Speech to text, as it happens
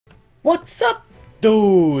What's up,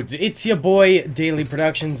 dudes? It's your boy, Daley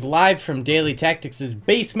Productions, live from Daley Tactics'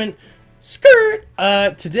 basement. Skirt!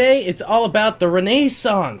 Today it's all about the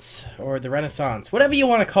Renaissance, or the Renaissance, whatever you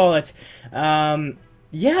want to call it.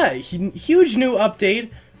 Yeah, huge new update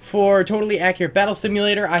for Totally Accurate Battle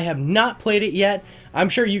Simulator. I have not played it yet. I'm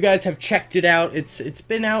sure you guys have checked it out. It's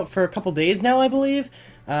been out for a couple days now, I believe.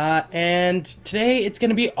 And today it's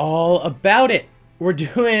gonna be all about it. We're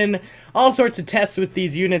doing all sorts of tests with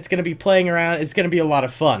these units, gonna be playing around. It's gonna be a lot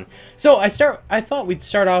of fun. So I thought we'd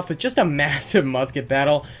start off with just a massive musket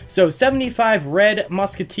battle. So 75 red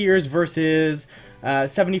musketeers versus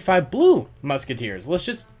 75 blue musketeers. Let's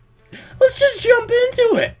just jump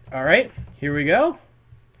into it. All right, here we go.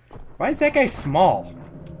 Why is that guy small?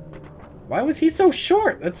 Why was he so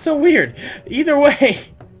short? That's so weird. Either way,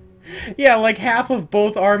 yeah, like half of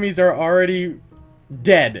both armies are already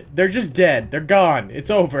dead. They're just dead. They're gone. It's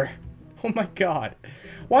over. Oh my god.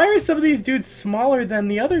 Why are some of these dudes smaller than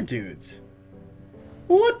the other dudes?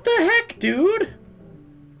 What the heck, dude?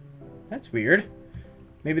 That's weird.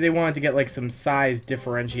 Maybe they wanted to get like some size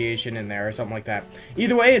differentiation in there or something like that.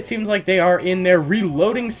 Either way, it seems like they are in their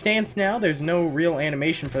reloading stance now. There's no real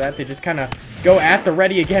animation for that. They just kind of go at the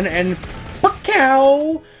ready again and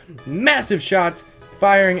pow! Massive shots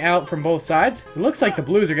firing out from both sides. It looks like the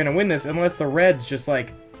blues are going to win this unless the reds just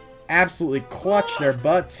like absolutely clutch their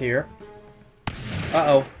butts here.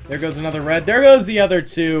 Uh-oh, there goes another red. There goes the other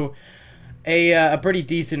two. A pretty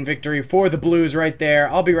decent victory for the blues right there.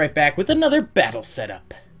 I'll be right back with another battle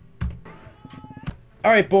setup.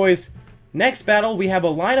 Alright, boys. Next battle, we have a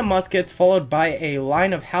line of muskets followed by a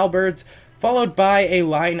line of halberds followed by a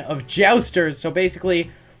line of jousters. So basically,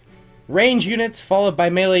 range units followed by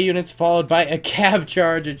melee units followed by a cav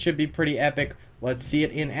charge. It should be pretty epic. Let's see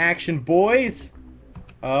it in action, boys.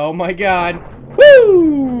 Oh my god.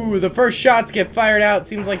 Woo! The first shots get fired out.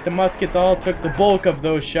 Seems like the muskets all took the bulk of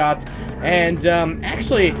those shots. And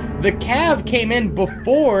actually, the cav came in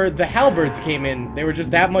before the halberds came in. They were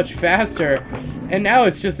just that much faster. And now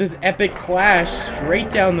it's just this epic clash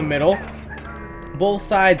straight down the middle. Both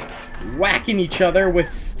sides whacking each other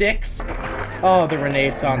with sticks. Oh, the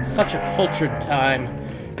Renaissance. Such a cultured time.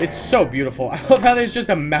 It's so beautiful. I love how there's just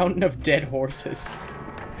a mountain of dead horses.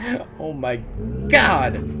 Oh my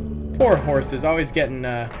god. Poor horses. Always getting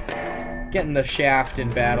the shaft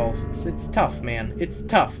in battles. It's tough, man. It's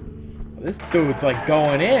tough. This dude's like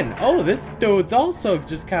going in. Oh, this dude's also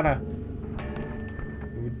just kind of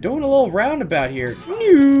doing a little roundabout here.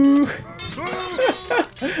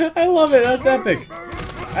 I love it. That's epic.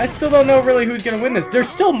 I still don't know really who's gonna win this. There's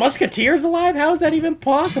still musketeers alive? How is that even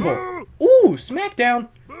possible? Ooh, smackdown.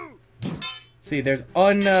 Let's see, there's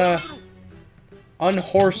unhorsed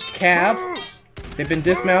cav. They've been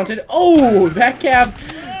dismounted. Oh, that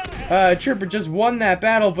cav trooper just won that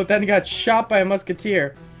battle, but then got shot by a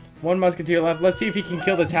musketeer. One musketeer left. Let's see if he can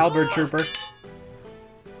kill this halberd trooper.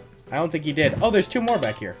 I don't think he did. Oh, there's two more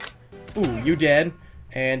back here. Ooh, you dead.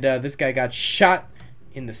 And this guy got shot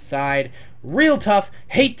in the side. Real tough.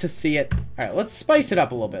 Hate to see it. Alright, let's spice it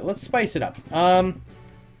up a little bit. Let's spice it up. I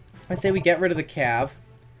say we get rid of the cav.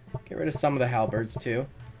 Get rid of some of the halberds, too.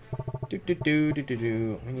 We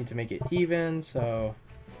need to make it even, so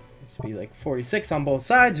this will be like 46 on both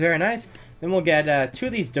sides. Very nice. Then we'll get two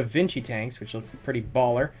of these Da Vinci tanks, which look pretty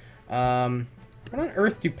baller. What on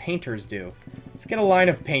earth do painters do? Let's get a line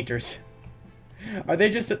of painters. Are they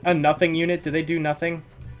just a nothing unit? Do they do nothing?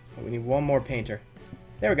 Oh, we need one more painter.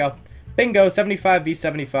 There we go. Bingo, 75 v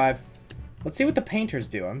 75. Let's see what the painters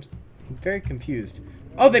do. I'm very confused.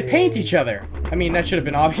 Oh, they paint each other. I mean, that should have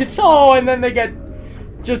been obvious. Oh, and then they get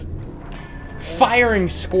just firing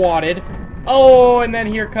squatted. Oh, and then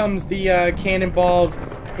here comes the cannonballs.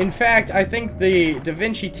 In fact, I think the Da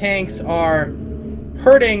Vinci tanks are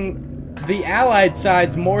hurting the allied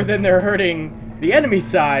sides more than they're hurting the enemy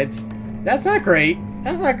sides. That's not great.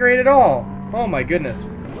 That's not great at all. Oh my goodness.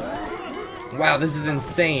 Wow, this is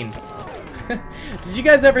insane. Did you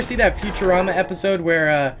guys ever see that Futurama episode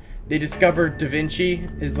where they discovered Da Vinci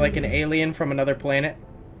is like an alien from another planet?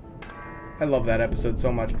 I love that episode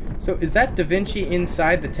so much. So, is that Da Vinci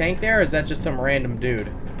inside the tank there, or is that just some random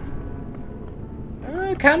dude?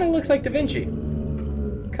 Kinda looks like Da Vinci.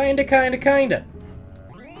 Kinda.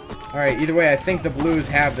 Alright, either way, I think the blues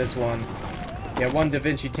have this one. Yeah, one Da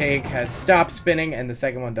Vinci tank has stopped spinning, and the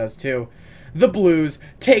second one does too. The blues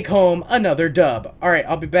take home another dub. Alright,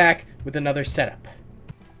 I'll be back with another setup.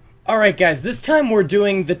 Alright guys, this time we're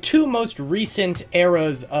doing the two most recent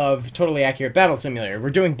eras of Totally Accurate Battle Simulator.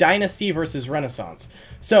 We're doing Dynasty versus Renaissance.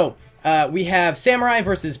 So, We have samurai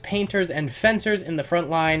versus painters and fencers in the front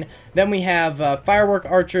line. Then we have firework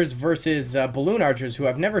archers versus balloon archers, who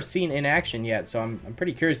I've never seen in action yet, so I'm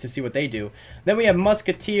pretty curious to see what they do. Then we have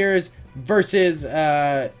musketeers versus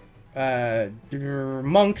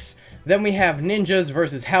monks. Then we have ninjas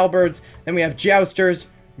versus halberds. Then we have jousters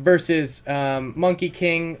versus Monkey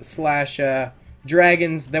King slash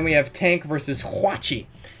dragons. Then we have tank versus Huachi.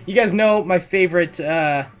 You guys know my favorite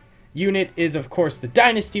unit is, of course, the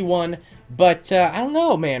Dynasty one, but I don't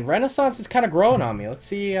know, man. Renaissance is kind of growing on me. Let's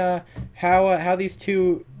see how these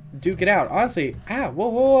two duke it out. Honestly, whoa, whoa,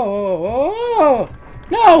 whoa, whoa, whoa,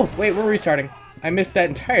 no! Wait, we're restarting. I missed that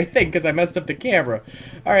entire thing because I messed up the camera.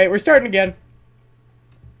 All right, we're starting again.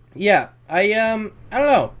 Yeah, I don't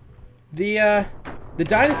know. The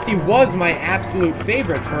Dynasty was my absolute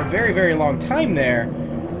favorite for a very, very long time there.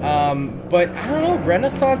 But I don't know,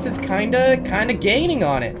 Renaissance is kinda gaining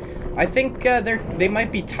on it. I think they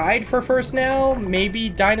might be tied for first now. Maybe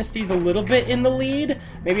Dynasty's a little bit in the lead.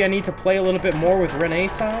 Maybe I need to play a little bit more with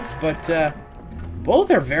Renaissance, but both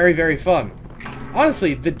are very, very fun.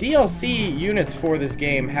 Honestly, the DLC units for this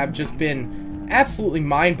game have just been absolutely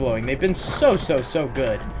mind-blowing. They've been so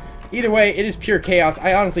good. Either way, it is pure chaos.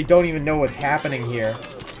 I honestly don't even know what's happening here.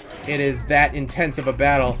 It is that intense of a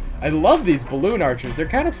battle. I love these balloon archers. They're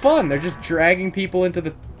kind of fun. They're just dragging people into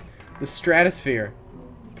the stratosphere.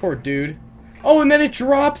 Poor dude. Oh, and then it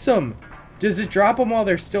drops them. Does it drop them while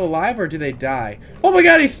they're still alive, or do they die? Oh my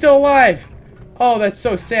god, he's still alive! Oh, that's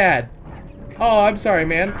so sad. Oh, I'm sorry,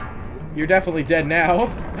 man. You're definitely dead now.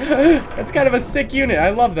 That's kind of a sick unit. I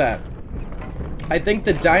love that. I think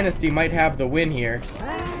the Dynasty might have the win here.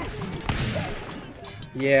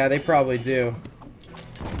 Yeah, they probably do.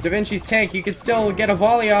 Da Vinci's tank, you could still get a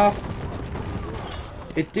volley off.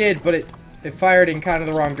 It did, but it fired in kind of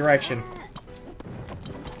the wrong direction.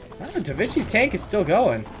 Oh, Da Vinci's tank is still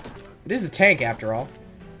going. It is a tank, after all.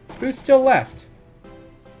 Who's still left?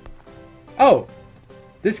 Oh!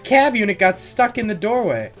 This cav unit got stuck in the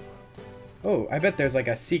doorway. Oh, I bet there's like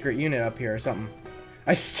a secret unit up here or something.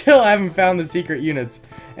 I still haven't found the secret units.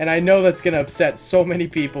 And I know that's going to upset so many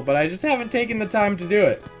people, but I just haven't taken the time to do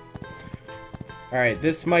it. Alright,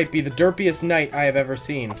 this might be the derpiest knight I have ever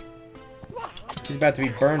seen. He's about to be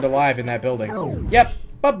burned alive in that building. Yep,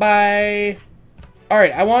 bye-bye!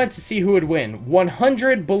 Alright, I wanted to see who would win.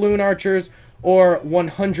 100 balloon archers or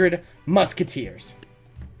 100 musketeers.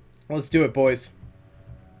 Let's do it, boys.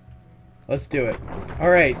 Let's do it.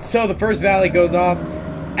 Alright, so the first valley goes off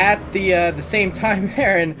at the same time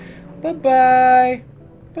there, and bye-bye!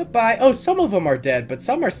 Bye-bye. Oh, some of them are dead, but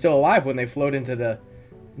some are still alive when they float into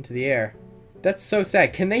the air. That's so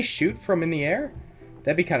sad. Can they shoot from in the air?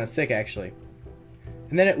 That'd be kind of sick, actually.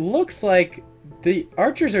 And then it looks like the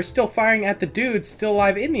archers are still firing at the dudes still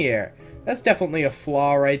alive in the air. That's definitely a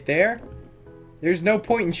flaw right there. There's no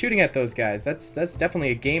point in shooting at those guys. That's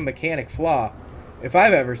definitely a game mechanic flaw, if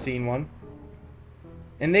I've ever seen one.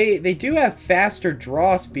 And they do have faster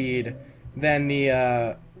draw speed than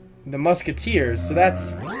the musketeers, so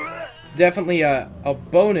that's definitely a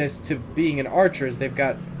bonus to being an archer, as they've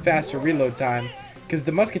got faster reload time, because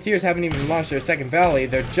the musketeers haven't even launched their second volley.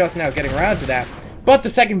 They're just now getting around to that, but the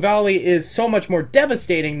second volley is so much more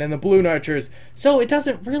devastating than the balloon archers, so it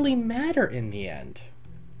doesn't really matter in the end.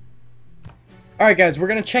 Alright guys, we're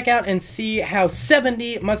gonna check out and see how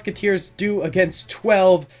 70 musketeers do against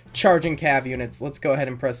 12 charging cav units. Let's go ahead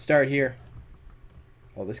and press start here.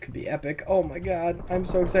 Oh, this could be epic. Oh my god, I'm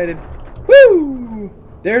so excited. Woo!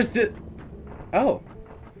 There's the... Oh.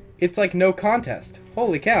 It's like no contest.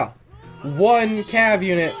 Holy cow. One cav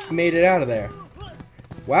unit made it out of there.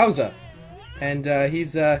 Wowza. And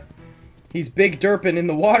he's big derping in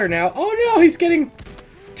the water now. Oh no, he's getting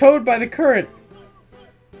towed by the current.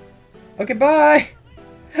 Okay, bye!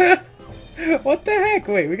 What the heck?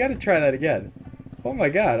 Wait, we gotta try that again. Oh my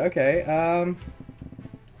god, okay.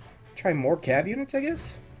 Try more cav units, I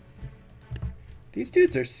guess? These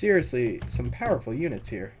dudes are seriously some powerful units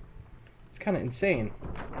here. It's kind of insane.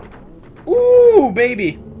 Ooh,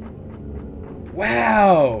 baby!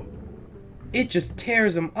 Wow! It just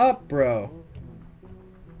tears them up, bro.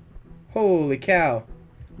 Holy cow.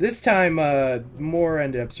 This time, more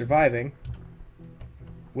ended up surviving.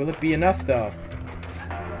 Will it be enough, though?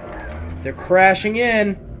 They're crashing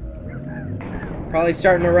in. Probably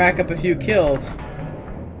starting to rack up a few kills.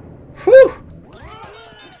 Whew!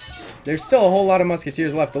 There's still a whole lot of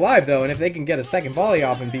musketeers left alive, though, and if they can get a second volley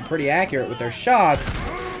off and be pretty accurate with their shots,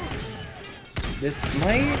 this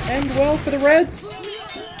might end well for the Reds.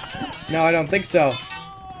 No, I don't think so.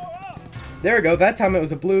 There we go. That time it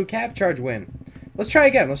was a blue cav charge win. Let's try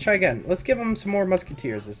again. Let's try again. Let's give them some more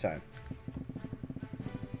musketeers this time.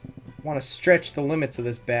 want to stretch the limits of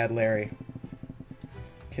this bad Larry.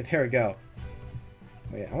 Okay, there we go.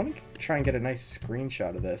 Wait, I want to try and get a nice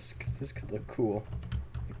screenshot of this, because this could look cool.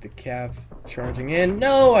 Like the cav charging in.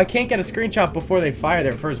 No, I can't get a screenshot before they fire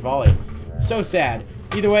their first volley. So sad.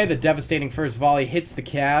 Either way, the devastating first volley hits the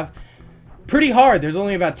cav pretty hard. There's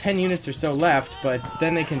only about 10 units or so left, but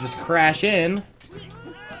then they can just crash in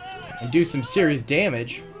and do some serious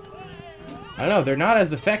damage. I don't know, they're not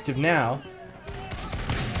as effective now.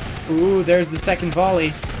 Ooh, there's the second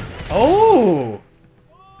volley. Oh!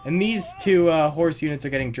 And these two horse units are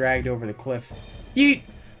getting dragged over the cliff. Yeet!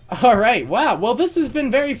 Alright, wow. Well, this has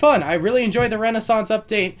been very fun. I really enjoyed the Renaissance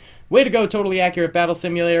update. Way to go, Totally Accurate Battle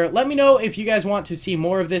Simulator. Let me know if you guys want to see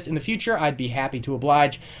more of this in the future. I'd be happy to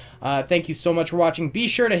oblige. Thank you so much for watching. Be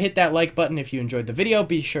sure to hit that like button if you enjoyed the video.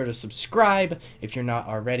 Be sure to subscribe if you're not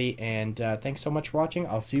already. And thanks so much for watching.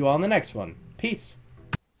 I'll see you all in the next one. Peace.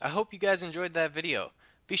 I hope you guys enjoyed that video.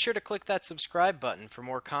 Be sure to click that subscribe button for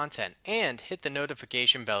more content, and hit the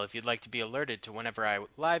notification bell if you'd like to be alerted to whenever I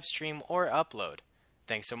live stream or upload.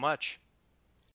 Thanks so much.